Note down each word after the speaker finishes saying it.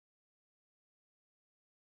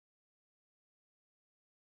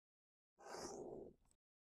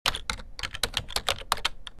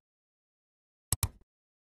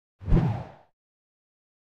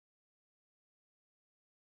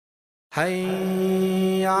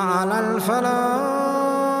حي على الفلاح.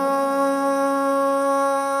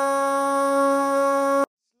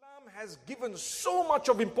 Islam has given so much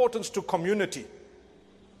of importance to community.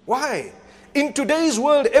 Why? In today's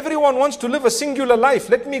world, everyone wants to live a singular life.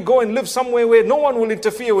 Let me go and live somewhere where no one will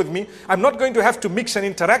interfere with me. I'm not going to have to mix and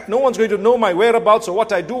interact. No one's going to know my whereabouts or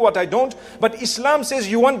what I do, what I don't. But Islam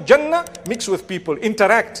says you want Jannah, mix with people,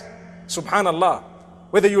 interact. Subhanallah.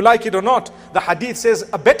 Whether you like it or not, the hadith says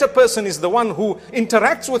a better person is the one who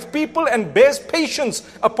interacts with people and bears patience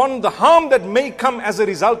upon the harm that may come as a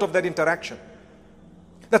result of that interaction.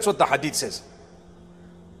 That's what the hadith says.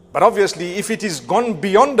 But obviously, if it is gone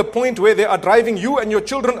beyond the point where they are driving you and your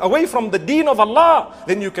children away from the deen of Allah,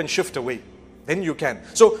 then you can shift away. Then you can.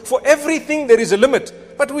 So for everything there is a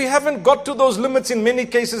limit. But we haven't got to those limits in many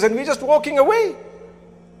cases and we're just walking away.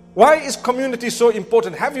 Why is community so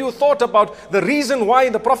important? Have you thought about the reason why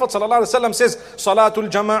the Prophet ﷺ says, Salatul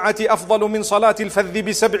jama'ati afdalu min salatil fadhi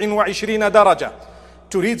bi 27 daraja.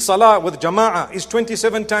 To read salah with jama'ah is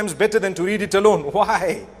 27 times better than to read it alone.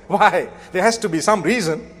 Why? Why? There has to be some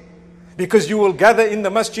reason. Because you will gather in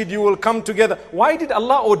the masjid, you will come together. Why did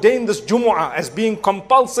Allah ordain this Jumu'ah as being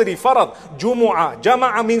compulsory farad? Jumu'ah,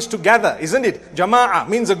 Jama'ah means to gather, isn't it? Jama'ah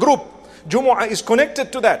means a group. Jumu'ah is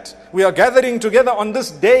connected to that. We are gathering together on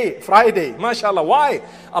this day, Friday. MashaAllah. Why?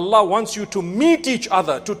 Allah wants you to meet each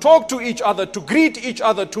other, to talk to each other, to greet each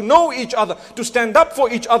other, to know each other, to stand up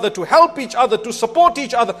for each other, to help each other, to support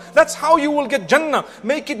each other. That's how you will get Jannah.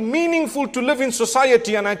 Make it meaningful to live in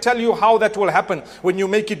society. And I tell you how that will happen when you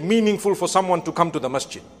make it meaningful for someone to come to the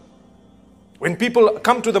masjid. When people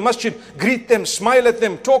come to the masjid, greet them, smile at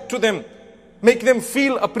them, talk to them. Make them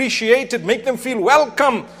feel appreciated, make them feel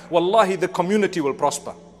welcome. Wallahi, the community will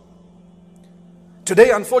prosper.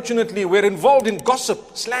 Today, unfortunately, we're involved in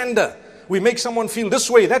gossip, slander. We make someone feel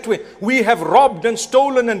this way, that way. We have robbed and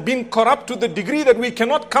stolen and been corrupt to the degree that we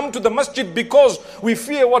cannot come to the masjid because we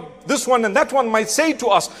fear what this one and that one might say to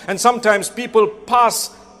us. And sometimes people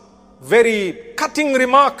pass very cutting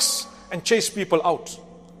remarks and chase people out.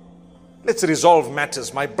 Let's resolve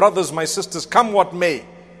matters. My brothers, my sisters, come what may.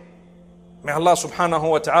 May Allah subhanahu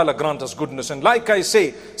wa ta'ala grant us goodness. And like I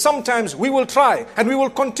say, sometimes we will try and we will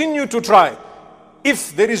continue to try.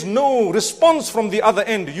 If there is no response from the other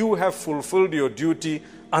end, you have fulfilled your duty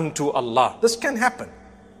unto Allah. This can happen.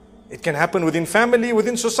 It can happen within family,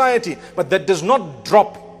 within society. But that does not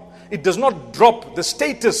drop. It does not drop the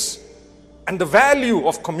status and the value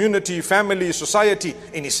of community, family, society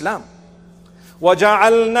in Islam.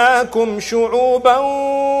 وَجَعَلْنَاكُمْ شُعُوبًا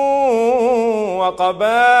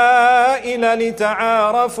وَقَبَائِلَ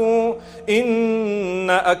لِتَعَارَفُوا إِنَّ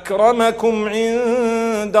أَكْرَمَكُمْ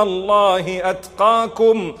عِنْدَ اللَّهِ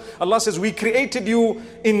أَتْقَاكُمْ. Allah says, we created you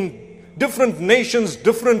in different nations,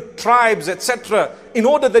 different tribes, etc. in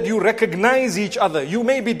order that you recognize each other. You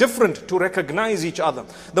may be different to recognize each other.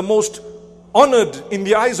 The most honored in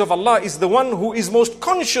the eyes of Allah is the one who is most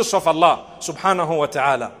conscious of Allah subhanahu wa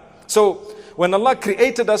ta'ala. So, when Allah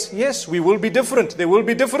created us, yes, we will be different. There will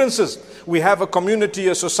be differences. We have a community,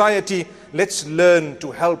 a society. Let's learn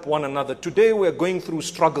to help one another. Today we're going through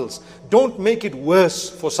struggles. Don't make it worse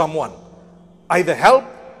for someone. Either help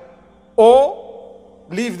or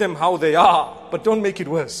leave them how they are. But don't make it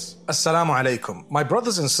worse. Assalamu alaikum. My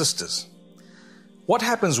brothers and sisters, what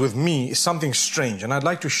happens with me is something strange and I'd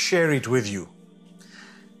like to share it with you.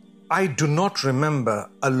 I do not remember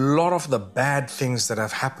a lot of the bad things that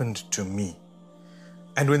have happened to me.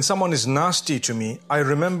 And when someone is nasty to me, I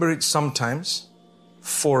remember it sometimes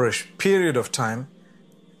for a period of time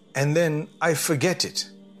and then I forget it.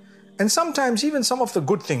 And sometimes even some of the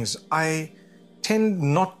good things, I tend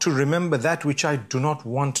not to remember that which I do not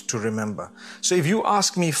want to remember. So if you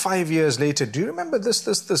ask me 5 years later, do you remember this?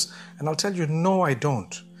 And I'll tell you, no, I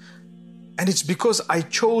don't. And it's because I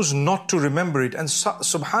chose not to remember it. And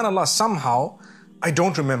subhanAllah, somehow I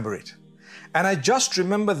don't remember it. And I just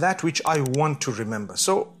remember that which I want to remember.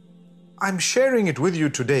 So I'm sharing it with you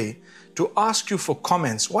today to ask you for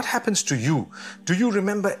comments. What happens to you? Do you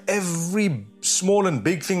remember every small and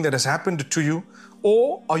big thing that has happened to you?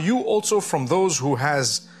 Or are you also from those who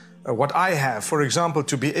has what I have, for example,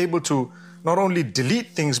 to be able to not only delete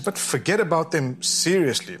things, but forget about them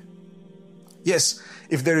seriously? Yes,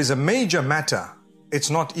 if there is a major matter, it's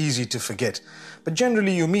not easy to forget. But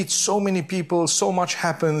generally you meet so many people, so much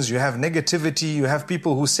happens, you have negativity, you have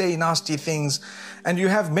people who say nasty things, and you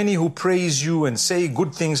have many who praise you and say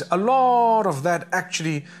good things. A lot of that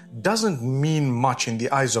actually doesn't mean much in the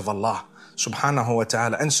eyes of Allah subhanahu wa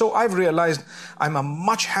ta'ala. And so I've realized I'm a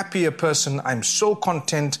much happier person. I'm so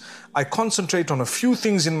content. I concentrate on a few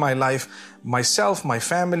things in my life, myself, my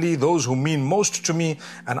family, those who mean most to me,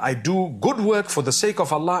 and I do good work for the sake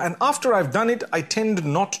of Allah. And after I've done it, I tend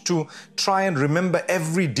not to try and remember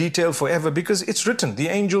every detail forever, because it's written. The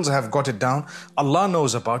angels have got it down. Allah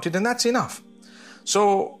knows about it, and that's enough.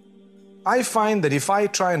 So I find that if I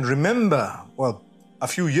try and remember, well, a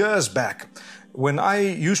few years back, when I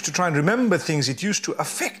used to try and remember things, it used to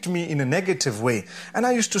affect me in a negative way. And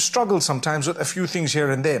I used to struggle sometimes with a few things here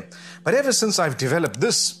and there. But ever since I've developed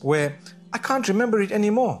this, where I can't remember it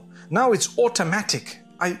anymore. Now it's automatic.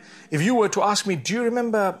 If you were to ask me, do you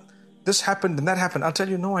remember this happened and that happened? I'll tell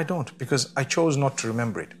you, no, I don't, because I chose not to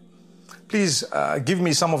remember it. Please give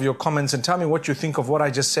me some of your comments and tell me what you think of what I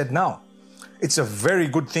just said now. It's a very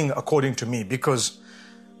good thing according to me, because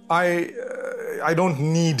I don't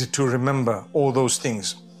need to remember all those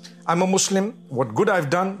things. I'm a Muslim. What good I've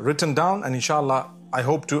done, written down, and inshallah, I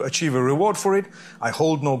hope to achieve a reward for it. I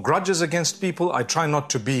hold no grudges against people. I try not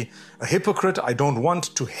to be a hypocrite. I don't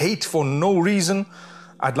want to hate for no reason.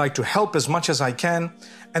 I'd like to help as much as I can.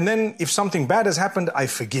 And then if something bad has happened, I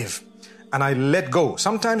forgive and I let go.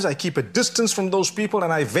 Sometimes I keep a distance from those people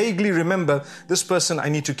and I vaguely remember this person I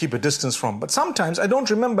need to keep a distance from. But sometimes I don't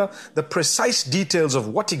remember the precise details of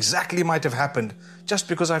what exactly might have happened, just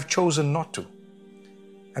because I've chosen not to.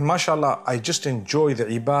 And mashallah, I just enjoy the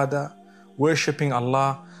ibadah, worshipping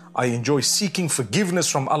Allah. I enjoy seeking forgiveness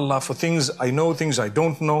from Allah for things I know, things I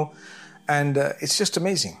don't know. And it's just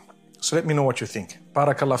amazing. So let me know what you think.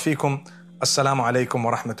 Barakallah feekum. Assalamu alaikum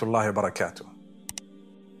wa rahmatullahi wa barakatuh.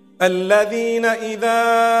 الذين إذا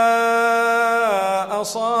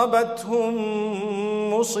أصابتهم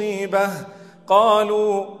مصيبة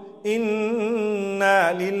قالوا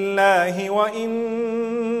إنا لله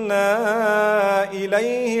وإنا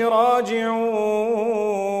إليه راجعون.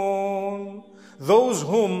 Those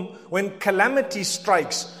whom, when calamity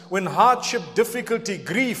strikes, when hardship, difficulty,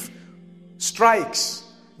 grief strikes,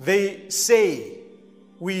 they say,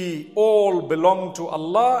 we all belong to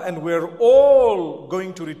Allah and we're all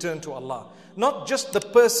going to return to Allah. Not just the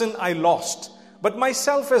person I lost, but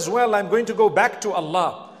myself as well. I'm going to go back to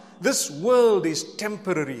Allah. This world is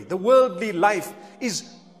temporary. The worldly life is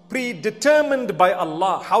predetermined by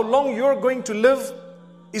Allah. How long you're going to live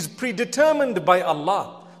is predetermined by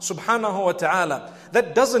Allah subhanahu wa ta'ala.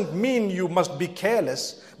 That doesn't mean you must be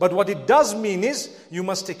careless. But what it does mean is you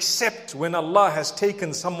must accept when Allah has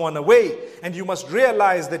taken someone away, and you must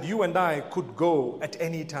realize that you and I could go at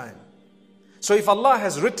any time. So if Allah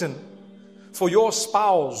has written for your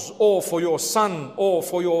spouse or for your son or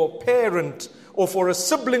for your parent or for a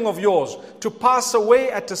sibling of yours to pass away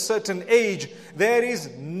at a certain age, there is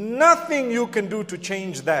nothing you can do to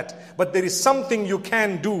change that. But there is something you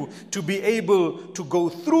can do to be able to go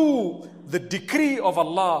through the decree of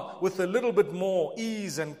Allah with a little bit more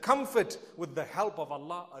ease and comfort with the help of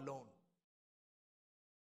Allah alone.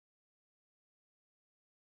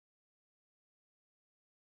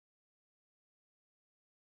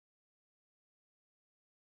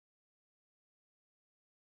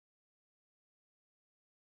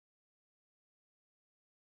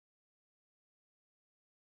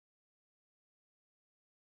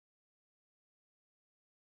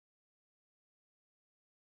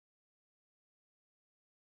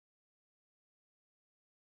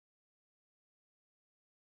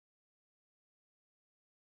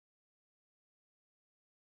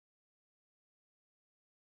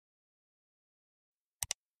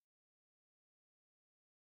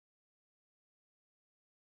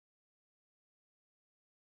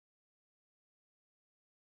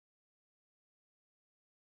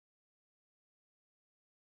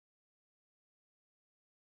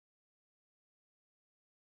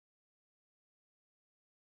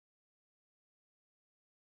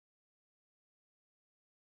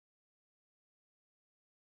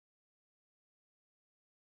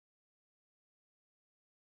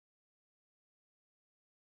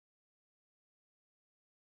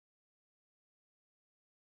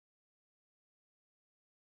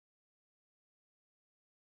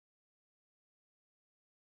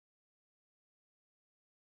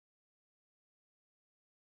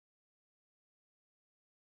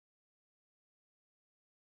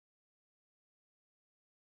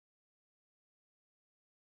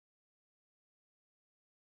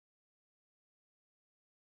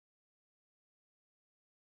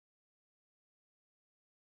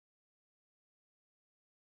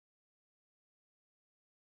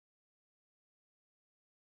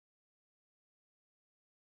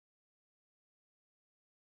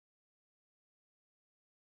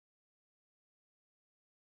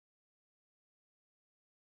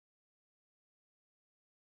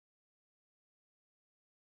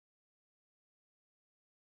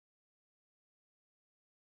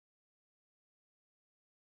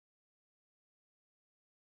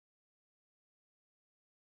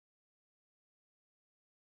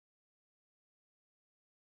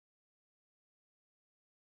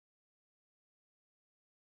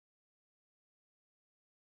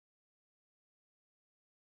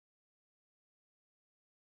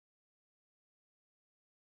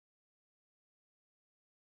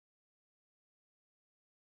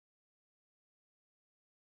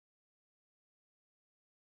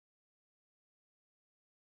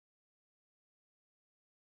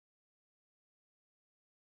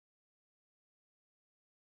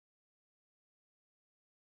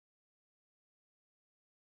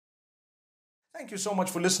 Thank you so much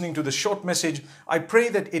for listening to this short message. I pray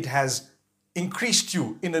that it has increased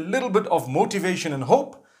you in a little bit of motivation and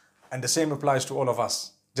hope, and the same applies to all of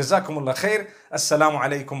us. Jazakumullah khair. Assalamu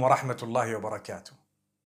alaikum wa rahmatullahi wa barakatuh.